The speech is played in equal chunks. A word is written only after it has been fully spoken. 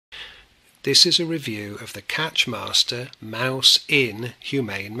This is a review of the Catchmaster Mouse-in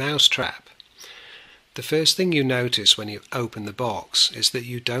humane mousetrap. The first thing you notice when you open the box is that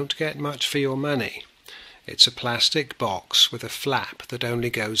you don't get much for your money. It's a plastic box with a flap that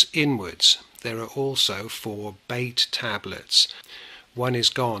only goes inwards. There are also 4 bait tablets. One is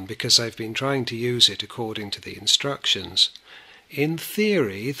gone because I've been trying to use it according to the instructions. In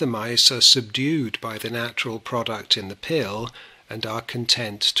theory, the mice are subdued by the natural product in the pill and are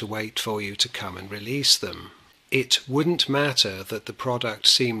content to wait for you to come and release them. It wouldn't matter that the product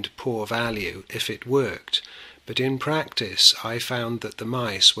seemed poor value if it worked, but in practice I found that the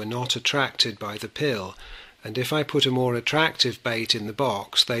mice were not attracted by the pill, and if I put a more attractive bait in the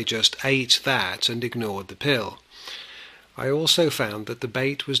box, they just ate that and ignored the pill. I also found that the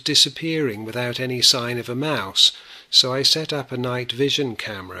bait was disappearing without any sign of a mouse, so I set up a night vision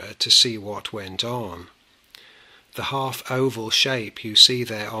camera to see what went on. The half-oval shape you see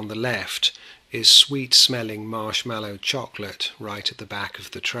there on the left is sweet-smelling marshmallow chocolate right at the back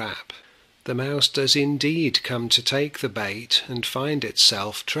of the trap. The mouse does indeed come to take the bait and find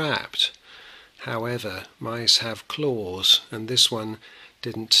itself trapped. However, mice have claws, and this one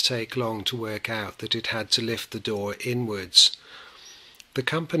didn't take long to work out that it had to lift the door inwards. The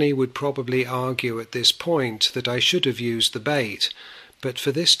company would probably argue at this point that I should have used the bait, but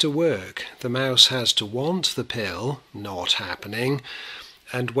for this to work, the mouse has to want the pill, not happening,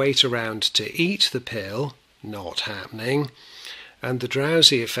 and wait around to eat the pill, not happening, and the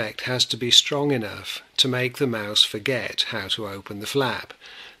drowsy effect has to be strong enough to make the mouse forget how to open the flap.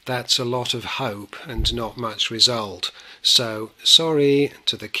 That's a lot of hope and not much result, so sorry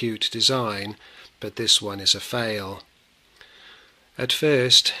to the cute design, but this one is a fail. At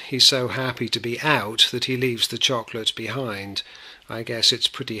first, he's so happy to be out that he leaves the chocolate behind. I guess it's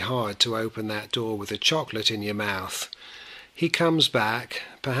pretty hard to open that door with a chocolate in your mouth. He comes back,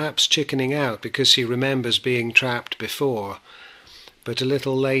 perhaps chickening out because he remembers being trapped before, but a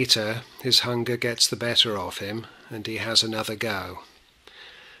little later his hunger gets the better of him and he has another go.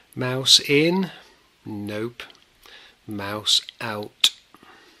 Mouse in? Nope. Mouse out.